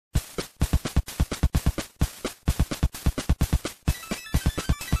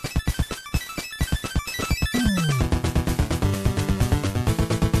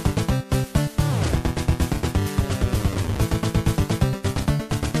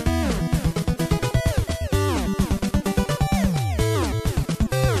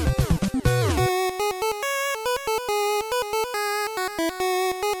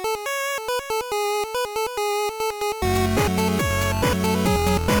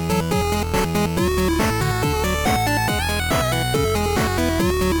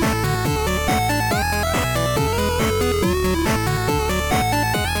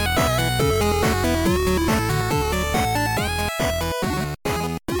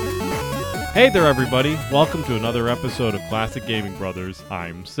Hey there, everybody. Welcome to another episode of Classic Gaming Brothers.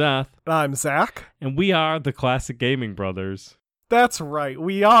 I'm Seth. I'm Zach. And we are the Classic Gaming Brothers. That's right.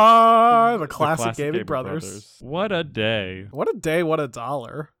 We are the Classic Gaming Brothers. What a day. What a day, what a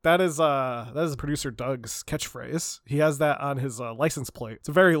dollar. That is producer Doug's catchphrase. He has that on his license plate. It's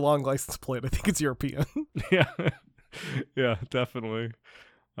a very long license plate. I think it's European. Yeah, definitely.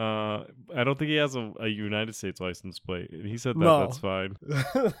 I don't think he has a United States license plate. He said that's fine.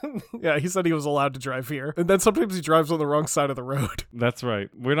 Yeah, he said he was allowed to drive here. And then sometimes he drives on the wrong side of the road. That's right.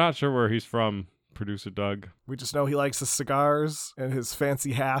 We're not sure where he's from, producer Doug. We just know he likes his cigars and his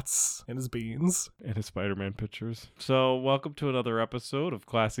fancy hats and his beans. And his Spider-Man pictures. So, welcome to another episode of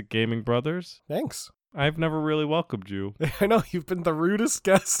Classic Gaming Brothers. Thanks. I've never really welcomed you. I know, you've been the rudest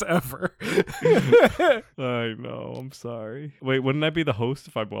guest ever. I know, I'm sorry. Wait, wouldn't I be the host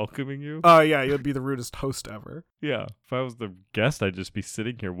if I'm welcoming you? Yeah, you'd be the rudest host ever. Yeah, if I was the guest, I'd just be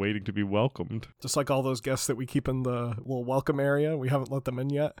sitting here waiting to be welcomed. Just like all those guests that we keep in the little welcome area. We haven't let them in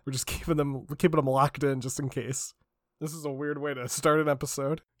yet. We're just keeping them locked in just in case. This is a weird way to start an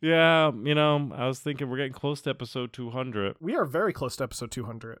episode. Yeah, I was thinking we're getting close to episode 200. We are very close to episode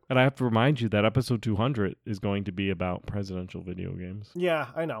 200. And I have to remind you that episode 200 is going to be about presidential video games. Yeah,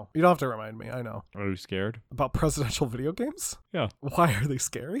 I know. You don't have to remind me. I know. Are you scared? About presidential video games? Yeah. Why are they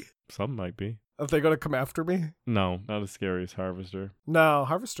scary? Some might be. Are they going to come after me? No, not as scary as Harvester. No,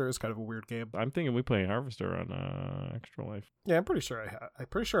 Harvester is kind of a weird game. I'm thinking we play Harvester on Extra Life. Yeah, I'm pretty sure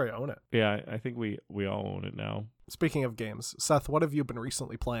I own it. Yeah, I think we all own it now. Speaking of games, Seth, what have you been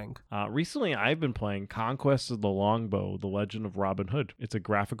recently playing? Recently, I've been playing Conquest of the Longbow, The Legend of Robin Hood. It's a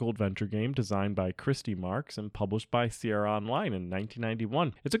graphical adventure game designed by Christy Marks and published by Sierra Online in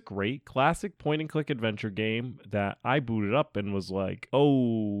 1991. It's a great classic point-and-click adventure game that I booted up and was like,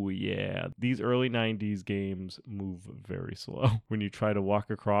 oh yeah, these early 90s games move very slow when you try to walk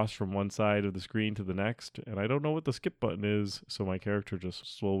across from one side of the screen to the next, and I don't know what the skip button is, so my character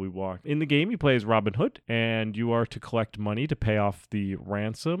just slowly walked. In the game, you play as Robin Hood, and you are to collect money to pay off the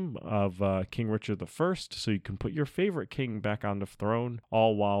ransom of King Richard I, so you can put your favorite king back on the throne,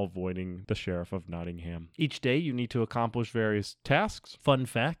 all while avoiding the Sheriff of Nottingham. Each day, you need to accomplish various tasks. Fun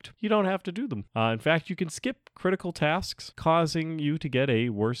fact, you don't have to do them. In fact, you can skip critical tasks, causing you to get a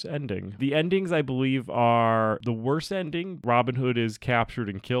worse ending. The endings, I believe, are the worst ending, Robin Hood is captured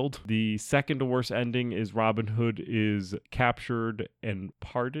and killed. The second to worst ending is Robin Hood is captured and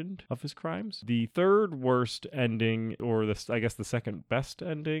pardoned of his crimes. The third worst ending, or I guess the second best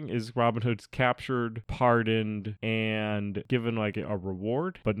ending, is Robin Hood's captured, pardoned, and given like a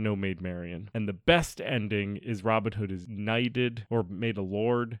reward, but no Maid Marian. And the best ending is Robin Hood is knighted or made a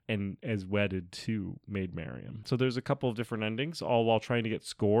lord and is wedded to Maid Marian. So there's a couple of different endings, all while trying to get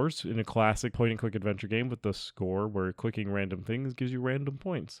scores in a classic point-and-click adventure game with the score where clicking random things gives you random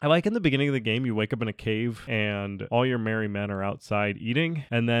points. I like in the beginning of the game, you wake up in a cave and all your merry men are outside eating,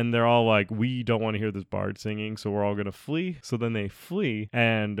 and then they're all like, we don't want to hear this bard singing, so we're all going to flee. So then they flee,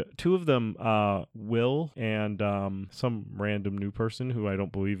 and two of them, Will and some random new person who I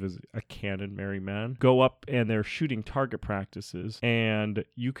don't believe is a canon merry man, go up and they're shooting target practices, and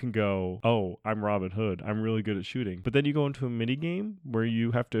you can go, oh, I'm Robin Hood, I'm really good at shooting. But then you go into a mini game where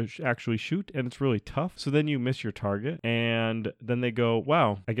you have to actually shoot, and it's really tough. So then you miss your target, and then they go,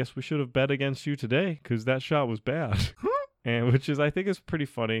 wow, I guess we should have bet against you today because that shot was bad. And which is, I think, is pretty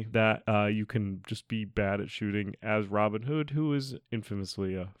funny that you can just be bad at shooting as Robin Hood, who is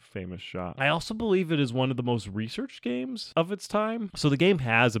infamously a famous shot. I also believe it is one of the most researched games of its time. So the game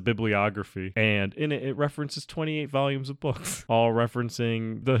has a bibliography, and in it references 28 volumes of books, all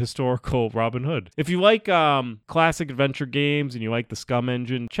referencing the historical Robin Hood. If you like classic adventure games and you like the Scum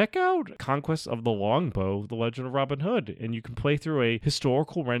engine, check out Conquest of the Longbow, The Legend of Robin Hood, and you can play through a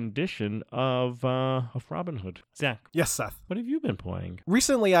historical rendition of Robin Hood. Zach. Yes, Seth. What have you been playing?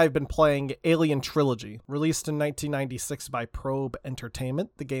 Recently, I've been playing Alien Trilogy. Released in 1996 by Probe Entertainment.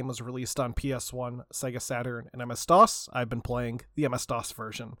 The game was released on PS1, Sega Saturn, and MS-DOS. I've been playing the MS-DOS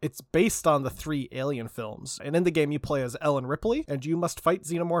version. It's based on the 3 Alien films, and in the game you play as Ellen Ripley, and you must fight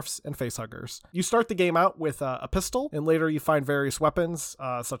xenomorphs and facehuggers. You start the game out with a pistol, and later you find various weapons,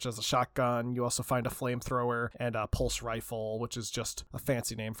 such as a shotgun. You also find a flamethrower and a pulse rifle, which is just a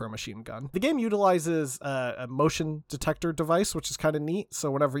fancy name for a machine gun. The game utilizes a motion detector detector device, which is kind of neat.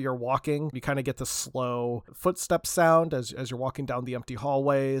 So whenever you're walking, you kind of get the slow footstep sound as you're walking down the empty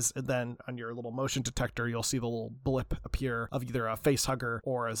hallways. And then on your little motion detector, you'll see the little blip appear of either a face hugger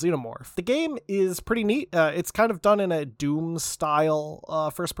or a xenomorph. The game is pretty neat. It's kind of done in a Doom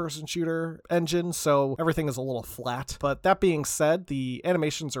style first-person shooter engine, so everything is a little flat. But that being said, the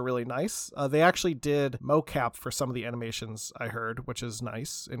animations are really nice. They actually did mocap for some of the animations, I heard, which is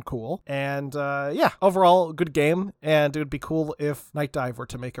nice and cool. And yeah, overall, good game. And it would be cool if Night Dive were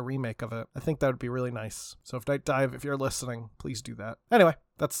to make a remake of it. I think that would be really nice. So if Night Dive, if you're listening, please do that. Anyway,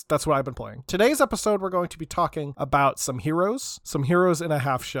 that's what I've been playing. Today's episode, we're going to be talking about some heroes in a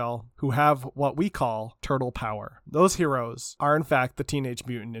half shell who have what we call turtle power. Those heroes are, in fact, the Teenage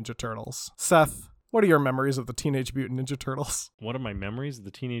Mutant Ninja Turtles. Seth, what are your memories of the Teenage Mutant Ninja Turtles? What are my memories of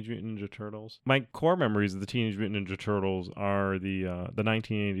the Teenage Mutant Ninja Turtles? My core memories of the Teenage Mutant Ninja Turtles are the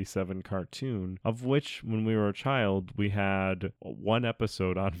 1987 cartoon, of which, when we were a child, we had one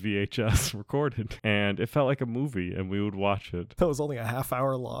episode on VHS recorded, and it felt like a movie, and we would watch it. That was only a half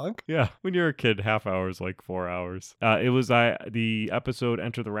hour long? Yeah, when you're a kid, half hour is like 4 hours. It was the episode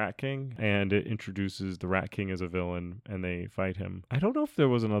Enter the Rat King, and it introduces the Rat King as a villain, and they fight him. I don't know if there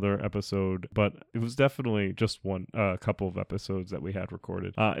was another episode, but it was definitely just a couple of episodes that we had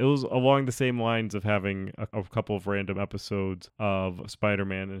recorded. It was along the same lines of having a couple of random episodes of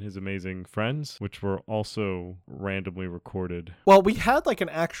Spider-Man and His Amazing Friends, which were also randomly recorded. Well, we had like an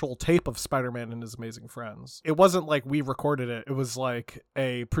actual tape of Spider-Man and His Amazing Friends. It wasn't like we recorded it. It was like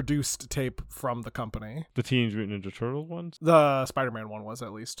a produced tape from the company. The Teenage Mutant Ninja Turtle ones? The Spider-Man one was,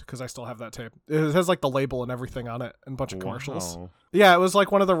 at least, because I still have that tape. It has like the label and everything on it and a bunch of commercials. Wow. Yeah, it was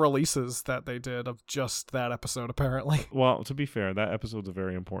like one of the releases that they did of just that episode, apparently. Well, to be fair, that episode's a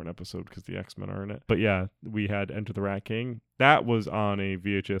very important episode because the X-Men are in it. But yeah, we had Enter the Rat King. That was on a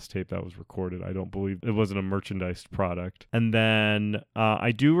VHS tape that was recorded. I don't believe it wasn't a merchandised product. And then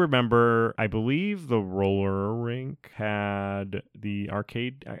I do remember, I believe the roller rink had the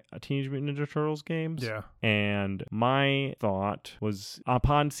arcade Teenage Mutant Ninja Turtles games. Yeah. And my thought was,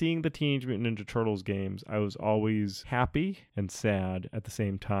 upon seeing the Teenage Mutant Ninja Turtles games, I was always happy and sad at the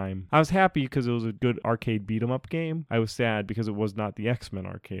same time. I was happy because it was a good arcade beat-em-up game. I was sad because it was not the X-Men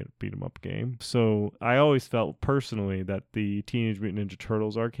arcade beat-em-up game. So I always felt personally that the Teenage Mutant Ninja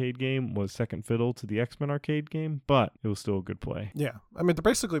Turtles arcade game was second fiddle to the X-Men arcade game, but it was still a good play. Yeah. I mean, they're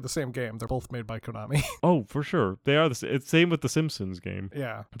basically the same game. They're both made by Konami. Oh, for sure. They are it's same with the Simpsons game.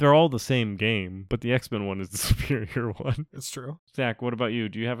 Yeah. They're all the same game, but the X-Men one is the superior one. It's true. Zach, what about you?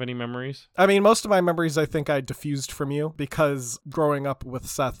 Do you have any memories? I mean, most of my memories I think I diffused from you because growing up with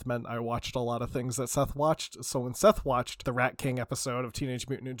Seth meant I watched a lot of things that Seth watched. So when Seth watched the Rat King episode of Teenage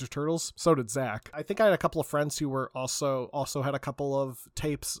Mutant Ninja Turtles, so did Zach. I think I had a couple of friends who were also had a couple of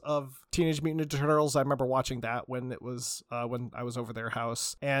tapes of Teenage Mutant Ninja Turtles. I remember watching that when it was when I was over their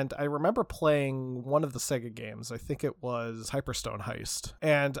house, and I remember playing one of the Sega games. I think it was Hyperstone Heist,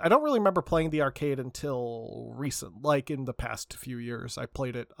 and I don't really remember playing the arcade until recent, like in the past few years. I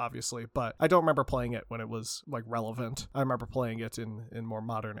played it obviously, but I don't remember playing it when it was like relevant. I remember playing it in more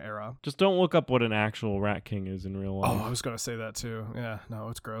modern era. Just don't look up what an actual Rat King is in real life. Oh, I was gonna say that too. Yeah, no,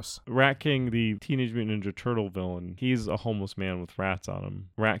 it's gross. Rat King, the Teenage Mutant Ninja Turtle villain, he's a homeless man with rats on him.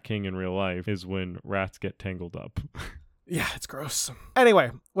 Rat King in real life is when rats get tangled up. Yeah, it's gross.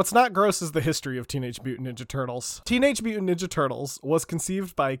 Anyway, what's not gross is the history of Teenage Mutant Ninja Turtles. Teenage Mutant Ninja Turtles was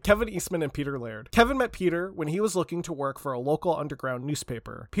conceived by Kevin Eastman and Peter Laird. Kevin met Peter when he was looking to work for a local underground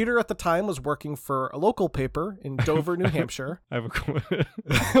newspaper. Peter at the time was working for a local paper in Dover, New Hampshire. I have a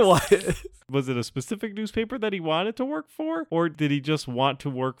What? Was it a specific newspaper that he wanted to work for? Or did he just want to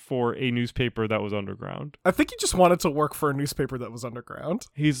work for a newspaper that was underground? I think he just wanted to work for a newspaper that was underground.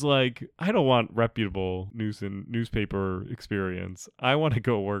 He's like, I don't want reputable news and newspaper experience. I want to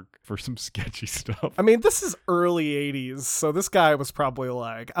go work for some sketchy stuff. I mean, this is early 80s, so this guy was probably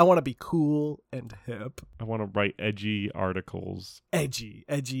like, I want to be cool and hip. I want to write edgy articles. Edgy.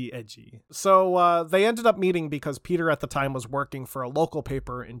 So they ended up meeting because Peter at the time was working for a local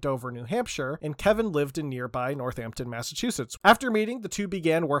paper in Dover, New Hampshire, and Kevin lived in nearby Northampton, Massachusetts. After meeting, the two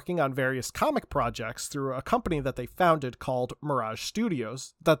began working on various comic projects through a company that they founded called Mirage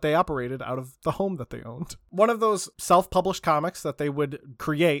Studios that they operated out of the home that they owned. One of those self-published comics that they would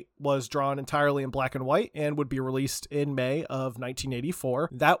create was drawn entirely in black and white and would be released in May of 1984.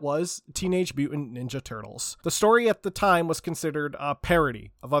 That was Teenage Mutant Ninja Turtles. The story at the time was considered a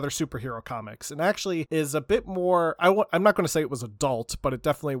parody of other superhero comics and actually is a bit more, I'm not going to say it was adult, but it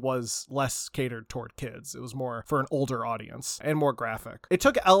definitely was less catered toward kids. It was more for an older audience and more graphic. It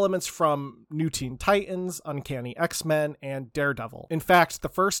took elements from New Teen Titans, Uncanny X-Men, and Daredevil. In fact, the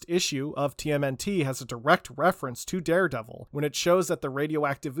first issue of TMNT has a direct reference to Daredevil when it shows that the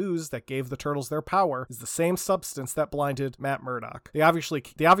radioactive ooze that gave the turtles their power is the same substance that blinded Matt Murdock. They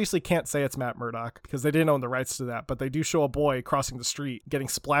obviously can't say it's Matt Murdock because they didn't own the rights to that, but they do show a boy crossing the street getting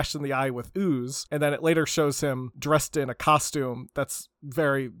splashed in the eye with ooze, and then it later shows him dressed in a costume that's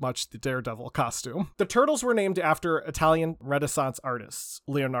very much the Daredevil costume. The turtles were named after Italian Renaissance artists,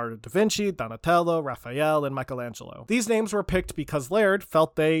 Leonardo da Vinci, Donatello, Raphael, and Michelangelo. These names were picked because Laird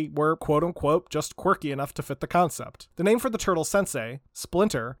felt they were quote-unquote just quirky enough to fit the concept. The name for the turtle sensei,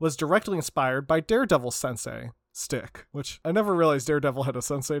 Splinter, was directly inspired by Daredevil's sensei, Stick, which I never realized Daredevil had a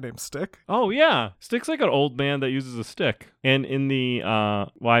sensei named Stick. Oh, yeah. Stick's like an old man that uses a stick. And in the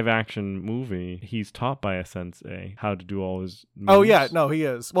live-action movie, he's taught by a sensei how to do all his moves. Oh, yeah. No, he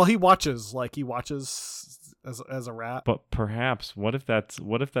is. Well, he watches as a rat. But perhaps, what if that's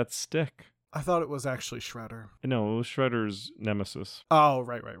Stick? I thought it was actually Shredder. No, it was Shredder's nemesis. Oh,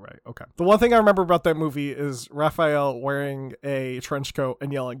 right. Okay. The one thing I remember about that movie is Raphael wearing a trench coat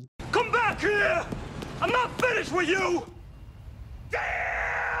and yelling, "Come back here! I'm not finished with you!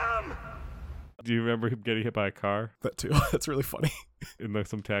 Damn!" Do you remember him getting hit by a car? That too. That's really funny. And like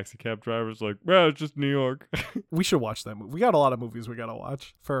some taxi cab drivers like, well, it's just New York. We should watch that movie. We got a lot of movies we gotta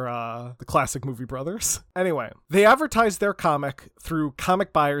watch for the classic movie brothers. Anyway, they advertised their comic through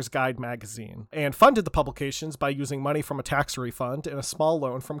Comic Buyer's Guide magazine and funded the publications by using money from a tax refund and a small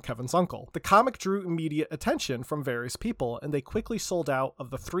loan from Kevin's uncle. The comic drew immediate attention from various people, and they quickly sold out of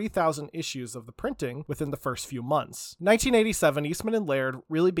the 3,000 issues of the printing within the first few months. In 1987, Eastman and Laird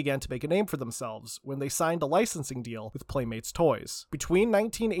really began to make a name for themselves when they signed a licensing deal with Playmates Toys. Between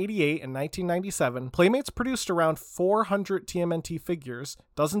 1988 and 1997, Playmates produced around 400 TMNT figures,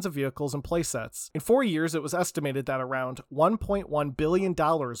 dozens of vehicles, and playsets. In 4 years, it was estimated that around $1.1 billion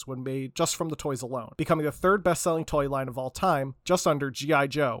were made just from the toys alone, becoming the third best-selling toy line of all time, just under G.I.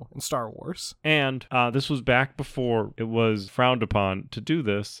 Joe and Star Wars. And this was back before it was frowned upon to do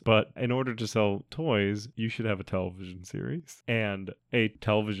this, but in order to sell toys, you should have a television series. And a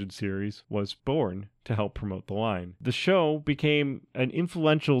television series was born to help promote the line. The show became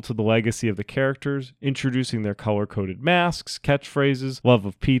influential to the legacy of the characters, introducing their color-coded masks, catchphrases, love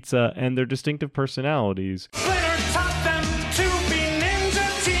of pizza, and their distinctive personalities. Splinter taught them to be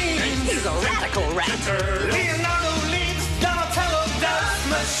ninja teens. He's a radical rat. Leonardo leads, Donatello does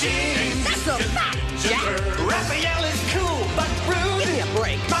machines. That's a fact, Jack. Raphael is cool but rude. Give me a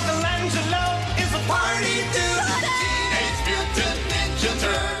break. Michelangelo is a party dude. Teenage Mutant Ninja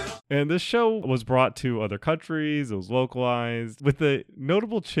Turtles. And this show was brought to other countries, it was localized, with the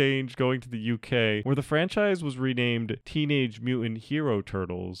notable change going to the UK, where the franchise was renamed Teenage Mutant Hero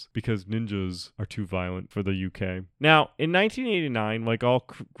Turtles because ninjas are too violent for the UK. Now, in 1989, like all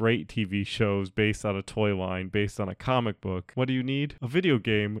great TV shows based on a toy line, based on a comic book, what do you need? A video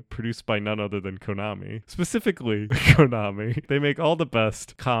game produced by none other than Konami. Specifically, Konami. They make all the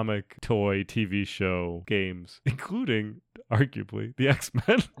best comic, toy, TV show games, including arguably the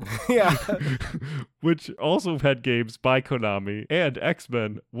X-Men. Yeah. Which also had games by Konami, and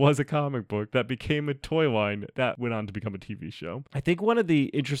X-Men was a comic book that became a toy line that went on to become a TV show. I think one of the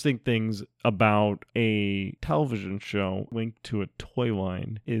interesting things about a television show linked to a toy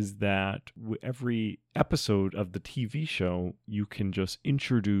line is that every episode of the TV show, you can just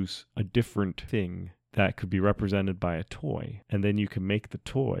introduce a different thing that could be represented by a toy, and then you can make the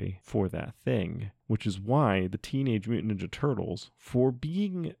toy for that thing, which is why the Teenage Mutant Ninja Turtles, for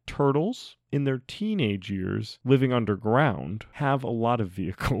being turtles in their teenage years living underground, have a lot of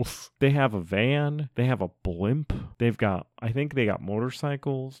vehicles. They have a van, they have a blimp, I think they got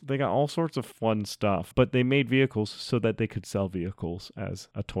motorcycles, they got all sorts of fun stuff, but they made vehicles so that they could sell vehicles as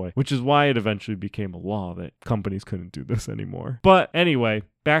a toy, which is why it eventually became a law that companies couldn't do this anymore. But anyway,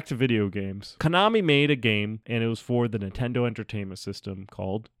 back to video games. Konami made a game, and it was for the Nintendo Entertainment System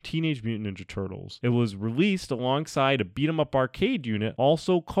called Teenage Mutant Ninja Turtles. It was released alongside a beat-em-up arcade unit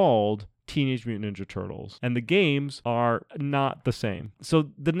also called Teenage Mutant Ninja Turtles, and the games are not the same. So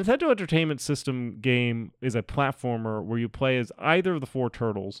the Nintendo Entertainment System game is a platformer where you play as either of the four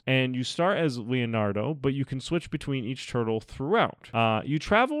turtles, and you start as Leonardo, but you can switch between each turtle throughout. You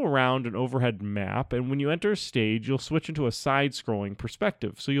travel around an overhead map, and when you enter a stage, you'll switch into a side-scrolling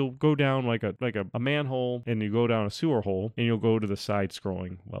perspective. So you'll go down like a manhole, and you go down a sewer hole, and you'll go to the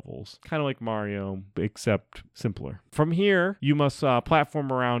side-scrolling levels. Kind of like Mario, except simpler. From here, you must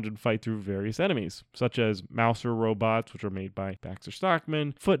platform around and fight through various enemies, such as Mouser robots, which are made by Baxter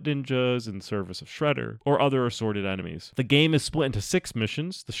Stockman, Foot Ninjas in service of Shredder, or other assorted enemies. The game is split into 6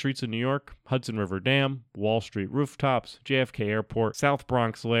 missions: the streets of New York, Hudson River Dam, Wall Street rooftops, JFK Airport, South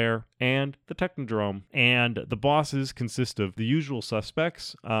Bronx Lair, and the Technodrome. And the bosses consist of the usual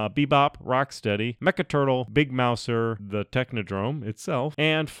suspects: Bebop, Rocksteady, Mechaturtle, Big Mouser, the Technodrome itself,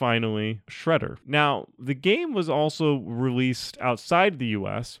 and finally Shredder. Now, the game was also released outside the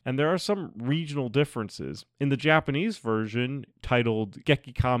US, and there are some regional differences. In the Japanese version, titled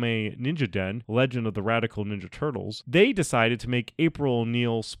Gekikame Ninja Den, Legend of the Radical Ninja Turtles, they decided to make April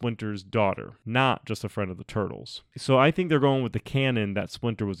O'Neil Splinter's daughter, not just a friend of the Turtles. So I think they're going with the canon that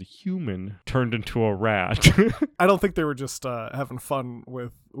Splinter was a human turned into a rat. I don't think they were just having fun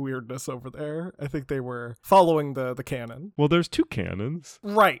with weirdness over there. I think they were following the canon. Well, there's 2 canons.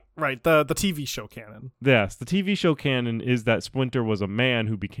 Right. The TV show canon. Yes, the TV show canon is that Splinter was a man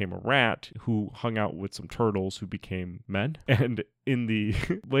who became a rat who hung out with some turtles who became men. And in the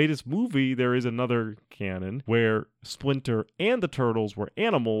latest movie, there is another canon where Splinter and the turtles were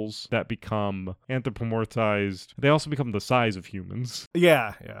animals that become anthropomorphized. They also become the size of humans.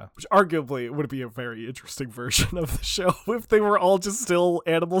 Yeah. Which arguably would be a very interesting version of the show if they were all just still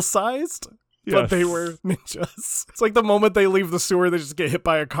animal-sized. Yes. But they were ninjas. It's like the moment they leave the sewer, they just get hit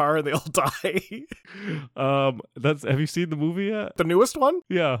by a car and they all die. Have you seen the movie yet? The newest one?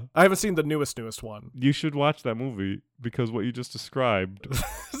 Yeah. I haven't seen the newest one. You should watch that movie because what you just described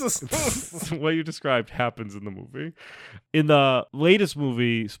what you described happens in the movie. In the latest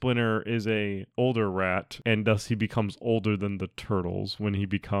movie, Splinter is a older rat, and thus he becomes older than the turtles when he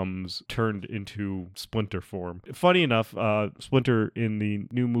becomes turned into Splinter form. Funny enough, Splinter in the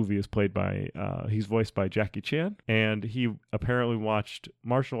new movie is played by he's voiced by Jackie Chan, and he apparently watched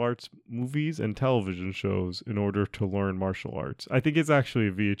martial arts movies and television shows in order to learn martial arts. I think it's actually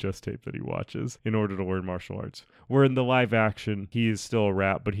a VHS tape that he watches in order to learn martial arts. Where in the live action, he is still a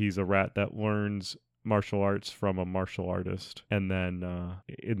rat, but he's a rat that learns martial arts from a martial artist, and then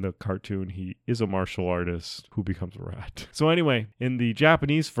in the cartoon he is a martial artist who becomes a rat. So anyway, in the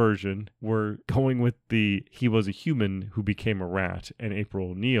Japanese version, we're going with he was a human who became a rat, and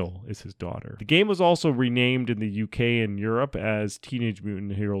April O'Neil is his daughter. The game was also renamed in the UK and Europe as Teenage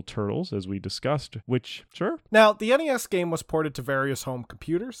Mutant Hero Turtles, as we discussed, which, sure. Now, the NES game was ported to various home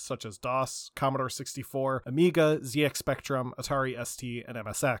computers such as DOS, Commodore 64, Amiga, ZX Spectrum, Atari ST, and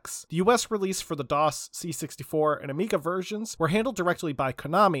MSX. The US release for the DOS, C64, and Amiga versions were handled directly by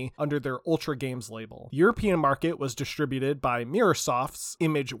Konami under their Ultra Games label. The European market was distributed by Mirrorsoft's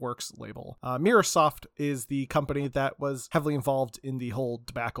ImageWorks label. Mirrorsoft is the company that was heavily involved in the whole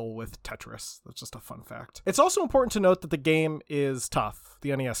debacle with Tetris. That's just a fun fact. It's also important to note that the game is tough,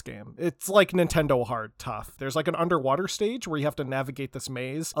 the NES game. It's like Nintendo hard tough. There's like an underwater stage where you have to navigate this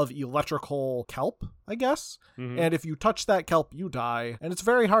maze of electrical kelp, I guess. Mm-hmm. And if you touch that kelp, you die. And it's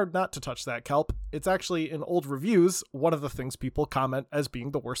very hard not to touch that kelp. It's actually, in old reviews, one of the things people comment as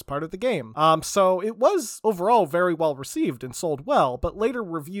being the worst part of the game. So it was overall very well received and sold well, but later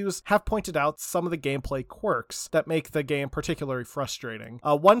reviews have pointed out some of the gameplay quirks that make the game particularly frustrating.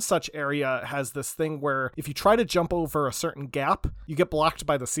 One such area has this thing where if you try to jump over a certain gap, you get blocked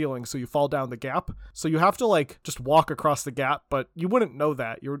by the ceiling, so you fall down the gap. So you have to just walk across the gap, but you wouldn't know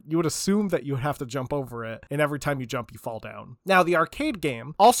that. You would assume that you would have to jump over it, and every time you jump, you fall down. Now, the arcade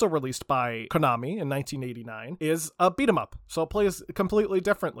game, also released by Konami in 1989, is a beat 'em up, so it plays completely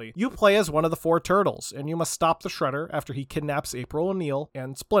differently. You play as one of the 4 turtles, and you must stop the Shredder after he kidnaps April O'Neil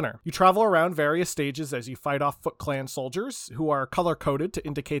and Splinter. You travel around various stages as you fight off Foot Clan soldiers, who are color-coded to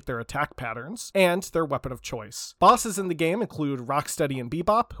indicate their attack patterns, and their weapon of choice. Bosses in the game include Rocksteady and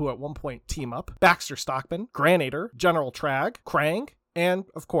Bebop, who at one point team up, Baxter Stockman, Granator, General Trag, Krang, and,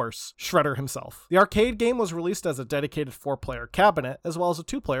 of course, Shredder himself. The arcade game was released as a dedicated 4-player cabinet, as well as a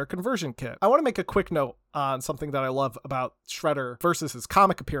 2-player conversion kit. I want to make a quick note on something that I love about Shredder versus his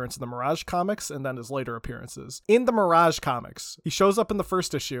comic appearance in the Mirage comics and then his later appearances. In the Mirage comics, he shows up in the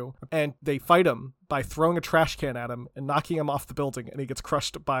first issue, and they fight him by throwing a trash can at him and knocking him off the building, and he gets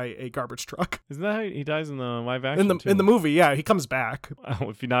crushed by a garbage truck. Isn't that how he dies in the live action in the movie, yeah, he comes back.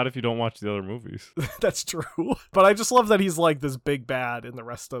 If you don't watch the other movies. That's true. But I just love that he's like this big bad in the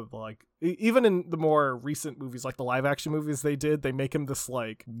rest of even in the more recent movies, like the live action movies they did, they make him this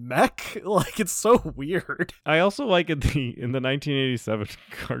mech. It's so weird. I also like in the 1987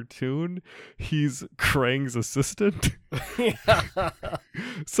 cartoon, he's Krang's assistant. Yeah.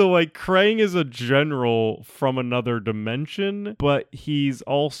 So Krang is a general from another dimension, but he's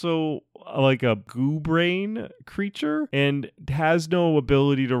also like a goo brain creature and has no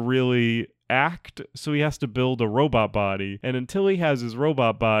ability to really act, so he has to build a robot body. And until he has his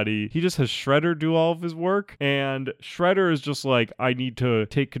robot body, he just has Shredder do all of his work. And Shredder is just like, I need to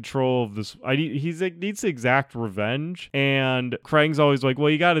take control of this. He's like, needs to exact revenge. And Krang's always like, well,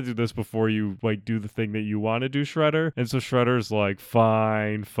 you got to do this before you like do the thing that you want to do, Shredder. And so Shredder's like,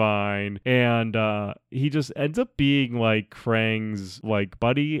 fine. And he just ends up being like Krang's like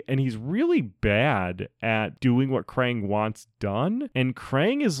buddy. And he's really bad at doing what Krang wants done. And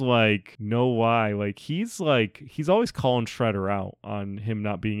Krang is like, no why. Like he's always calling Shredder out on him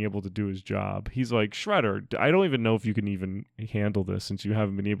not being able to do his job. He's like, Shredder, I don't even know if you can even handle this since you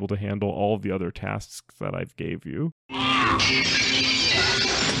haven't been able to handle all of the other tasks that I've gave you.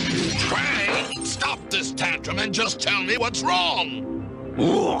 Krang, stop this tantrum and just tell me what's wrong.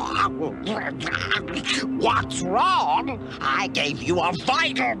 What's wrong? I gave you a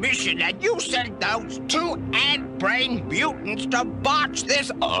vital mission and you sent those two ant-brain mutants to botch this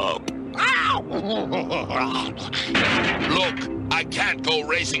up. Ow! Look, I can't go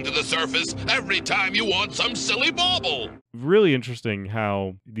racing to the surface every time you want some silly bauble. Really interesting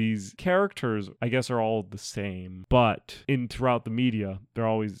how these characters, I guess, are all the same, but throughout the media, they're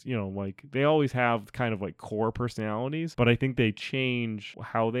always, like they always have kind of like core personalities, but I think they change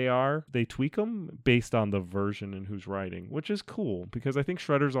how they are. They tweak them based on the version and who's writing, which is cool because I think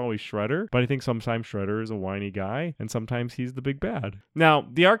Shredder's always Shredder, but I think sometimes Shredder is a whiny guy and sometimes he's the big bad. Now,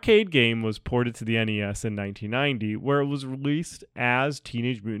 the arcade game was ported to the NES in 1990, where it was released as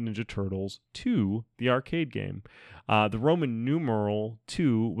Teenage Mutant Ninja Turtles 2, the arcade game. The Roman numeral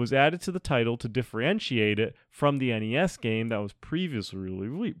 2 was added to the title to differentiate it from the NES game that was previously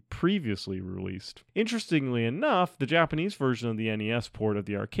released. Interestingly enough, the Japanese version of the NES port of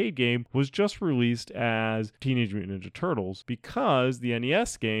the arcade game was just released as Teenage Mutant Ninja Turtles because the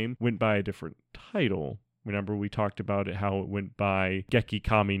NES game went by a different title. Remember, we talked about it, how it went by Geki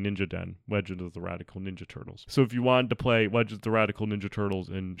Kami Ninja Den, Legend of the Radical Ninja Turtles. So if you wanted to play Legend of the Radical Ninja Turtles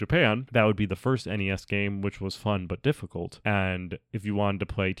in Japan, that would be the first NES game, which was fun but difficult. And if you wanted to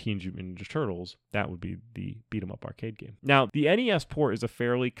play Teenage Mutant Ninja Turtles, that would be the beat-em-up arcade game. Now, the NES port is a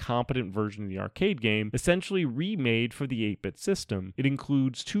fairly competent version of the arcade game, essentially remade for the 8-bit system. It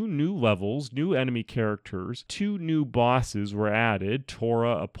includes 2 new levels, new enemy characters, 2 new bosses were added,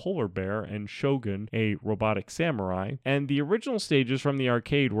 Tora, a polar bear, and Shogun, a robotic samurai, and the original stages from the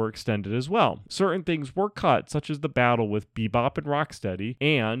arcade were extended as well. Certain things were cut, such as the battle with Bebop and Rocksteady,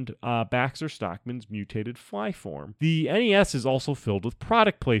 and Baxter Stockman's mutated fly form. The NES is also filled with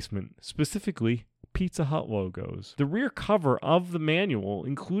product placement, specifically Pizza Hut logos. The rear cover of the manual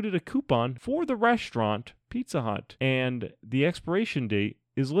included a coupon for the restaurant Pizza Hut, and the expiration date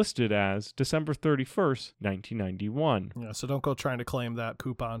is listed as December 31st, 1991. Yeah, so don't go trying to claim that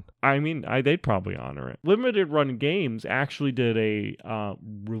coupon. I mean, they'd probably honor it. Limited Run Games actually did a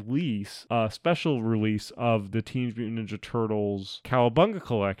special release of the Teenage Mutant Ninja Turtles Cowabunga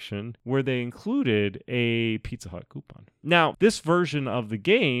collection, where they included a Pizza Hut coupon. Now, this version of the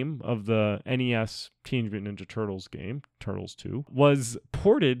game, of the NES Teenage Mutant Ninja Turtles game, Turtles 2, was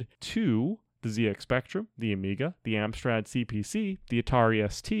ported to the ZX Spectrum, the Amiga, the Amstrad CPC, the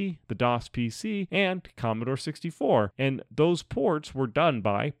Atari ST, the DOS PC, and Commodore 64, and those ports were done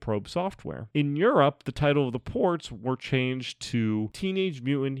by Probe Software. In Europe, the title of the ports were changed to Teenage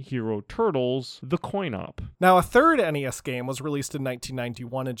Mutant Hero Turtles, The Coin Op. Now, a third NES game was released in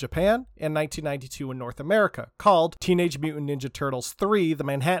 1991 in Japan and 1992 in North America, called Teenage Mutant Ninja Turtles 3, The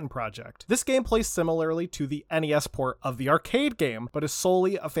Manhattan Project. This game plays similarly to the NES port of the arcade game, but is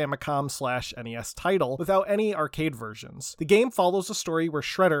solely a Famicom/NES title without any arcade versions. The game follows a story where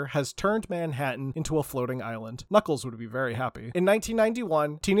Shredder has turned Manhattan into a floating island. Knuckles would be very happy. In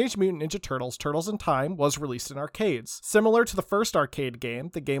 1991, Teenage Mutant Ninja Turtles Turtles in Time was released in arcades. Similar to the first arcade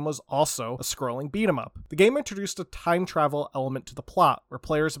game, the game was also a scrolling beat-em-up. The game introduced a time travel element to the plot, where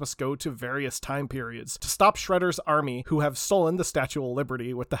players must go to various time periods to stop Shredder's army, who have stolen the Statue of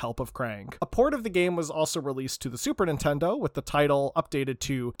Liberty with the help of Krang. A port of the game was also released to the Super Nintendo, with the title updated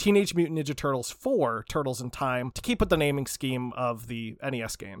to Teenage Mutant Ninja Turtles 4, Turtles in Time, to keep with the naming scheme of the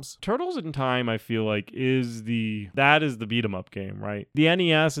NES games. Turtles in Time, I feel like, is the beat-em-up game, right? The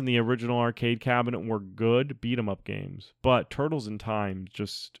NES and the original arcade cabinet were good beat-em-up games, but Turtles in Time,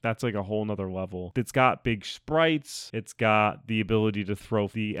 that's like a whole nother level. It's got big sprites, it's got the ability to throw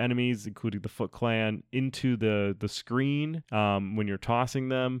the enemies, including the Foot Clan, into the screen when you're tossing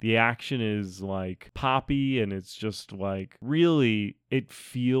them. The action is like poppy, and it's just like really, it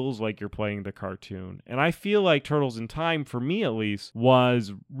feels like you're playing playing the cartoon. And I feel like Turtles in Time, for me at least,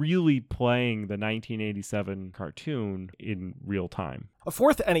 was really playing the 1987 cartoon in real time. A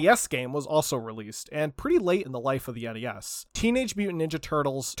fourth NES game was also released, and pretty late in the life of the NES. Teenage Mutant Ninja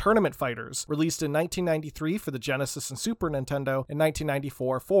Turtles Tournament Fighters, released in 1993 for the Genesis and Super Nintendo, and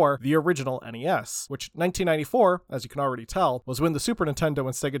 1994 for the original NES, which 1994, as you can already tell, was when the Super Nintendo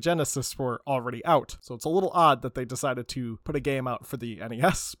and Sega Genesis were already out. So it's a little odd that they decided to put a game out for the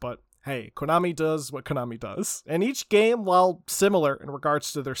NES, but hey, Konami does what Konami does. And each game, while similar in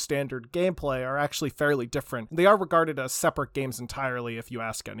regards to their standard gameplay, are actually fairly different. They are regarded as separate games entirely if you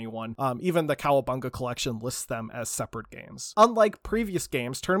ask anyone. Even the Cowabunga collection lists them as separate games. Unlike previous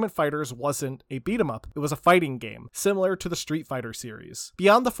games, Tournament Fighters wasn't a beat-em-up. It was a fighting game, similar to the Street Fighter series.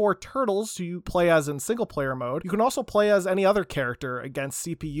 Beyond the 4 turtles who you play as in single-player mode, you can also play as any other character against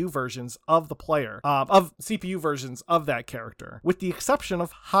CPU versions of the player, of CPU versions of that character, with the exception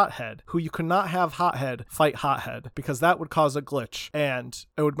of Hothead, who you could not have Hothead fight Hothead because that would cause a glitch and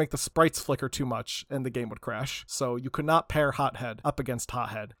it would make the sprites flicker too much and the game would crash. So you could not pair Hothead up against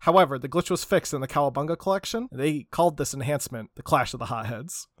Hothead. However, the glitch was fixed in the Cowabunga collection. They called this enhancement the Clash of the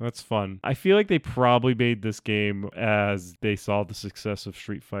Hotheads. That's fun. I feel like they probably made this game as they saw the success of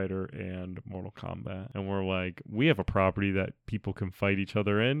Street Fighter and Mortal Kombat and were like, we have a property that people can fight each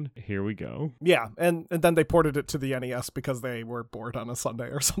other in. Here we go. Yeah, and then they ported it to the NES because they were bored on a Sunday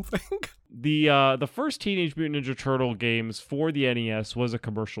or something. The first Teenage Mutant Ninja Turtle games for the NES was a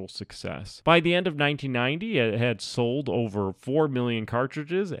commercial success. By the end of 1990, it had sold over 4 million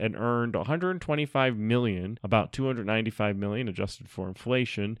cartridges and earned $125 million, about $295 million adjusted for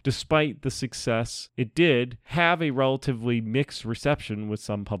inflation. Despite the success, it did have a relatively mixed reception with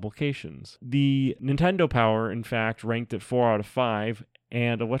some publications. The Nintendo Power, in fact, ranked it 4 out of 5,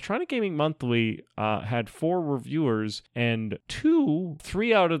 and Electronic Gaming Monthly had 4 reviewers, and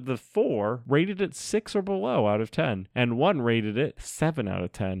 3 out of the 4 rated it 6 or below out of 10, and 1 rated it 7 out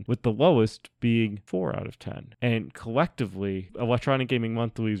of 10, with the lowest being 4 out of 10. And collectively, Electronic Gaming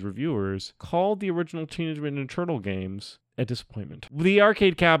Monthly's reviewers called the original Teenage Mutant Ninja Turtle games a disappointment. The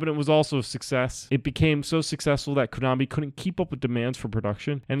arcade cabinet was also a success. It became so successful that Konami couldn't keep up with demands for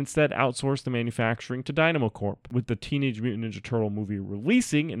production and instead outsourced the manufacturing to Dynamo Corp. With the Teenage Mutant Ninja Turtle movie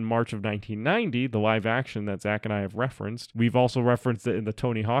releasing in March of 1990, the live action that Zach and I have referenced, we've also referenced it in the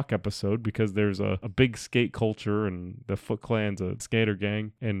Tony Hawk episode because there's a big skate culture and the Foot Clan's a skater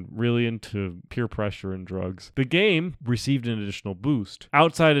gang and really into peer pressure and drugs. The game received an additional boost.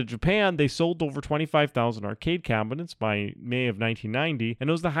 Outside of Japan, they sold over 25,000 arcade cabinets by May of 1990, and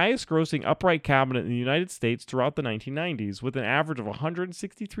it was the highest grossing upright cabinet in the United States throughout the 1990s, with an average of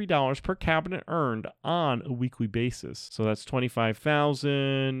 $163 per cabinet earned on a weekly basis. So that's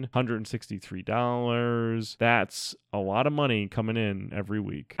 $25,000, $163. That's a lot of money coming in every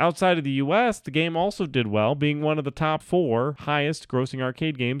week. Outside of the US, the game also did well, being one of the top 4 highest grossing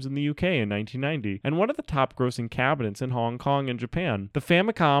arcade games in the UK in 1990, and one of the top grossing cabinets in Hong Kong and Japan. The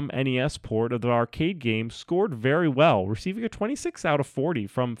Famicom NES port of the arcade game scored very well, receiving a 26 out of 40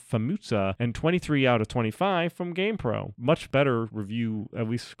 from Famuza and 23 out of 25 from GamePro. Much better review, at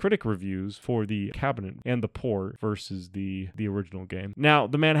least critic reviews, for the cabinet and the port versus the original game. Now,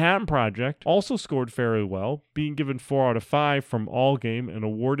 the Manhattan Project also scored fairly well, being given 4 out of 5 from All Game and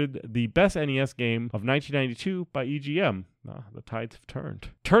awarded the best NES game of 1992 by EGM. The tides have turned.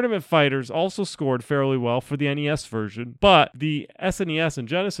 Tournament Fighters also scored fairly well for the NES version, but the SNES and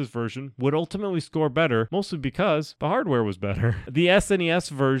Genesis version would ultimately score better, mostly because the hardware was better. The SNES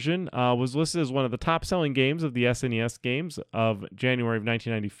version was listed as one of the top-selling games of the SNES games of January of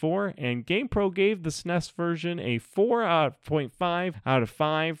 1994, and GamePro gave the SNES version a 4.5 out of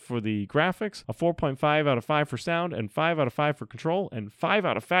 5 for the graphics, a 4.5 out of 5 for sound, and 5 out of 5 for control, and 5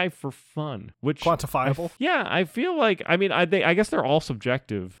 out of 5 for fun. Which quantifiable. I feel like, I guess they're all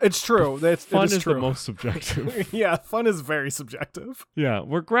subjective. It's true. Fun is true. the most subjective. Yeah, fun is very subjective. Yeah,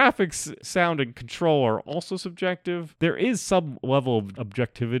 where graphics, sound, and control are also subjective, there is some level of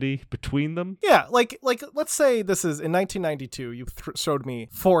objectivity between them. Yeah, like let's say this is in 1992. You showed me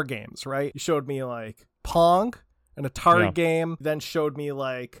 4 games, right? You showed me like Pong, an Atari game, then showed me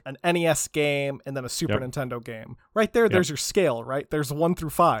like an NES game, and then a Super Nintendo game. Right there, there's your scale, right? There's 1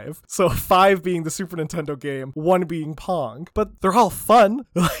 through 5. So 5 being the Super Nintendo game, 1 being Pong. But they're all fun.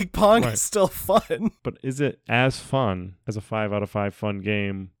 Like, Pong is still fun. But is it as fun as a 5 out of 5 fun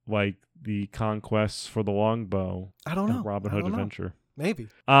game like the Conquests for the Longbow? I don't know. Robin Hood Adventure. Maybe.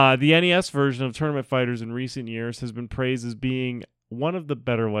 The NES version of Tournament Fighters in recent years has been praised as being one of the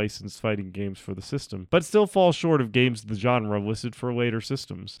better licensed fighting games for the system, but still falls short of games of the genre listed for later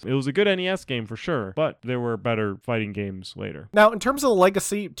systems. It was a good NES game for sure, but there were better fighting games later. Now, in terms of the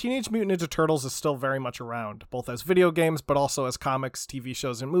legacy, Teenage Mutant Ninja Turtles is still very much around, both as video games, but also as comics, TV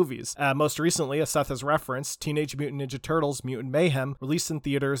shows, and movies. Most recently, as Seth has referenced, Teenage Mutant Ninja Turtles Mutant Mayhem released in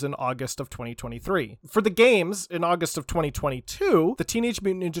theaters in August of 2023. For the games, in August of 2022, the Teenage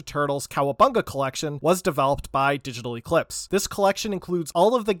Mutant Ninja Turtles Cowabunga collection was developed by Digital Eclipse. This collection includes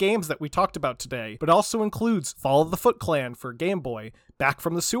all of the games that we talked about today, but also includes Fall of the Foot Clan for Game Boy, Back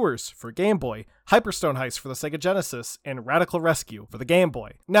from the Sewers for Game Boy, Hyperstone Heist for the Sega Genesis, and Radical Rescue for the Game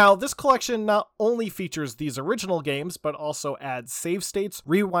Boy. Now, this collection not only features these original games, but also adds save states,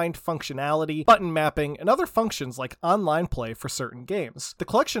 rewind functionality, button mapping, and other functions like online play for certain games. The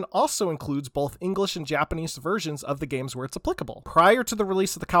collection also includes both English and Japanese versions of the games where it's applicable. Prior to the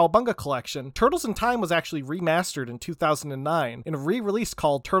release of the Cowabunga collection, Turtles in Time was actually remastered in 2009 in a re-release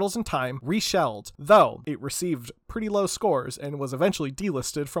called Turtles in Time Reshelled, though it received pretty low scores and was eventually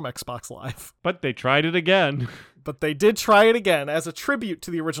delisted from Xbox Live. But they tried it again. But they did try it again. As a tribute to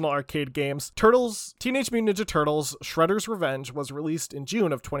the original arcade games, Teenage Mutant Ninja Turtles Shredder's Revenge was released in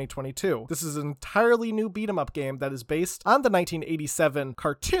June of 2022. This is an entirely new beat-em-up game that is based on the 1987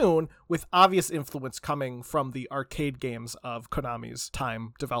 cartoon, with obvious influence coming from the arcade games of Konami's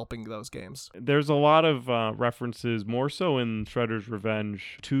time developing those games. There's a lot of references, more so in Shredder's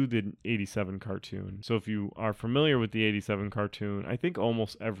Revenge, to the 87 cartoon. So if you are familiar with the 87 cartoon, I think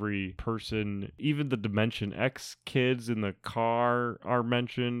almost every person, even the Dimension X kids in the car, are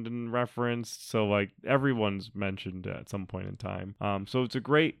mentioned and referenced. So like everyone's mentioned at some point in time. So it's a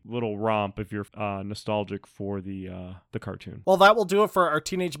great little romp if you're nostalgic for the cartoon. Well, that will do it for our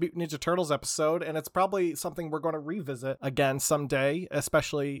Teenage Mutant Ninja Turtles episode, and it's probably something we're going to revisit again someday,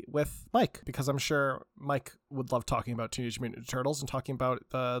 especially with Mike, because I'm sure Mike would love talking about Teenage Mutant Ninja Turtles and talking about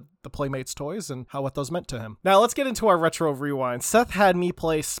the Playmates toys and what those meant to him. Now let's get into our retro rewind. Seth had me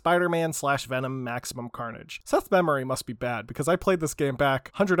play Spider-Man/Venom Maximum Carnage. Seth's memory must be bad because I played this game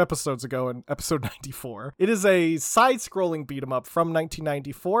back 100 episodes ago in episode 94. It is a side-scrolling beat-em-up from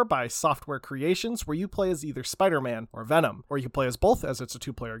 1994 by Software Creations, where you play as either Spider-Man or Venom, or you can play as both, as it's a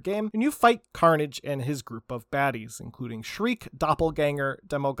two-player game, and you fight Carnage and his group of baddies, including Shriek, Doppelganger,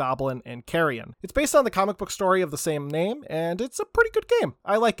 Demogoblin, and Carrion. It's based on the comic book story of the same name, and it's a pretty good game.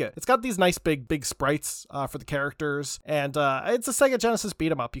 I like it. It's got these nice big sprites for the characters, and it's a Sega Genesis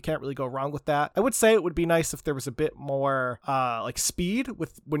beat-em-up. You can't really go wrong with that. I would say it would be nice if there was a bit more like speed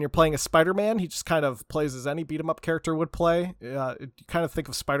with when you're playing as Spider-Man. He just kind of plays as any beat 'em up character would play. You kind of think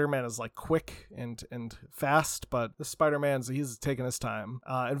of Spider-Man as like quick and fast, but this he's taking his time.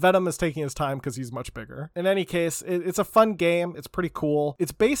 And Venom is taking his time because he's much bigger. In any case, it's a fun game. It's pretty cool.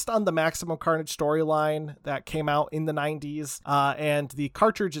 It's based on the Maximum Carnage storyline that came out in the 90s, and the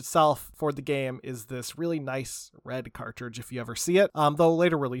cartridge itself for the game is this really nice red cartridge if you ever see it, though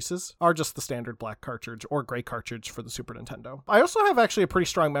later releases are just the standard black cartridge or gray cartridge for the Super Nintendo. I also have actually a pretty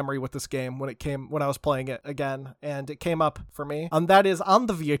strong memory with this game when I was playing it again, and it came up for me. That is on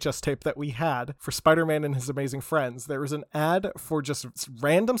the VHS tape that we had for Spider-Man and His Amazing Friends. There was an ad for just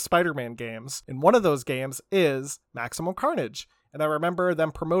random Spider-Man games, and one of those games is Maximum Carnage. And I remember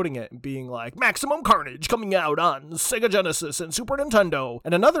them promoting it and being like, Maximum Carnage coming out on Sega Genesis and Super Nintendo.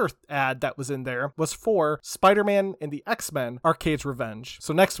 And another ad that was in there was for Spider-Man and the X-Men Arcade's Revenge.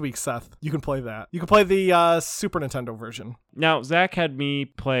 So next week, Seth, you can play that. You can play the Super Nintendo version. Now, Zach had me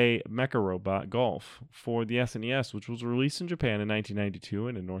play Mecha Robot Golf for the SNES, which was released in Japan in 1992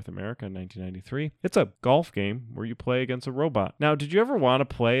 and in North America in 1993. It's a golf game where you play against a robot. Now, did you ever want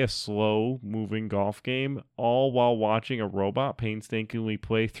to play a slow-moving golf game all while watching a robot painstakingly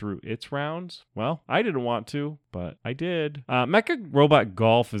play through its rounds? Well, I didn't want to, but I did. Mecha Robot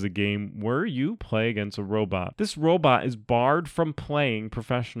Golf is a game where you play against a robot. This robot is barred from playing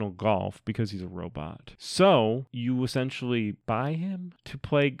professional golf because he's a robot. So you essentially buy him to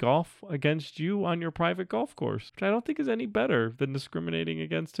play golf against you on your private golf course, which I don't think is any better than discriminating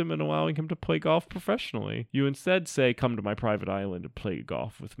against him and allowing him to play golf professionally. You instead say, come to my private island and play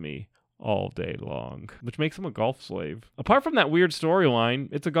golf with me all day long, which makes him a golf slave. Apart from that weird storyline,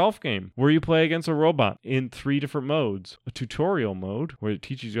 it's a golf game where you play against a robot in 3 different modes. A tutorial mode where it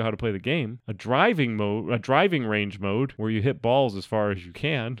teaches you how to play the game, a driving range mode where you hit balls as far as you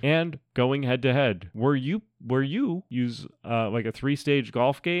can, and going head to head where you use like a 3-stage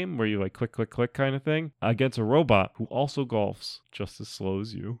golf game where you like click kind of thing against a robot who also golfs just as slow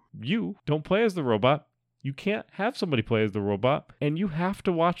as you. You don't play as the robot. You can't have somebody play as the robot, and you have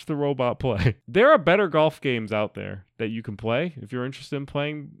to watch the robot play. There are better golf games out there that you can play if you're interested in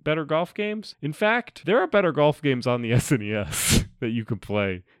playing better golf games. In fact, there are better golf games on the SNES that you could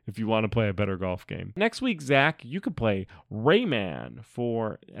play if you want to play a better golf game. Next week, Zach, you could play Rayman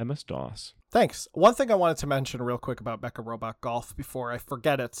for MS-DOS. Thanks. One thing I wanted to mention real quick about Mecha Robot Golf before I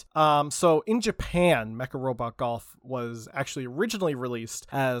forget it. So in Japan, Mecha Robot Golf was actually originally released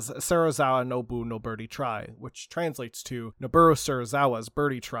as Sarazawa Nobu no Birdie Try, which translates to Noboru Sarazawa's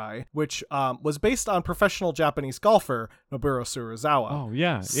Birdie Try, which was based on professional Japanese golfer Noboru Sarazawa. Oh,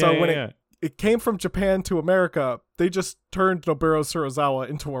 yeah. So when it came from Japan to America, they just turned Noboru Sarazawa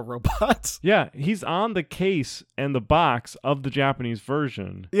into a robot. Yeah, he's on the case and the box of the Japanese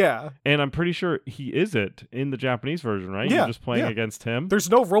version. Yeah. And I'm pretty sure he is it in the Japanese version, right? Yeah, You're just playing against him?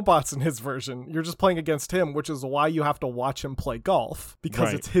 There's no robots in his version. You're just playing against him, which is why you have to watch him play golf, because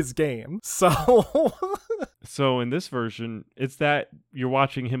Right. it's his game. So... So in this version, it's that you're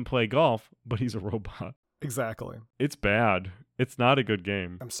watching him play golf, but he's a robot. Exactly. It's bad. It's not a good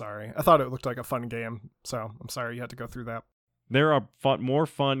game. I'm sorry. I thought it looked like a fun game, so I'm sorry you had to go through that. There are more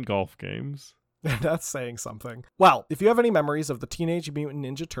fun golf games. That's saying something. Well, if you have any memories of the Teenage Mutant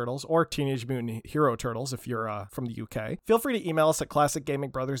Ninja Turtles or Teenage Mutant Hero Turtles, if you're from the UK, feel free to email us at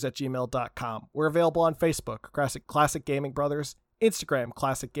classicgamingbrothers@gmail.com. We're available on Facebook, Classic Gaming Brothers, Instagram,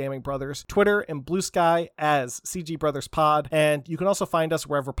 Classic Gaming Brothers, Twitter, and Blue Sky as CG Brothers Pod, and you can also find us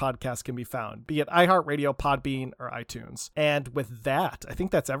wherever podcasts can be found, be it iHeartRadio, Podbean, or iTunes. And with that, I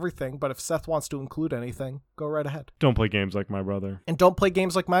think that's everything, but if Seth wants to include anything, go right ahead. Don't play games like my brother. And don't play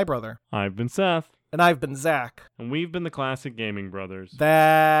games like my brother. I've been Seth. And I've been Zach. And we've been the Classic Gaming Brothers.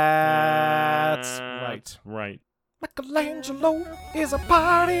 That's right. Right. Michelangelo is a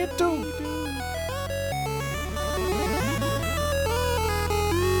party dude.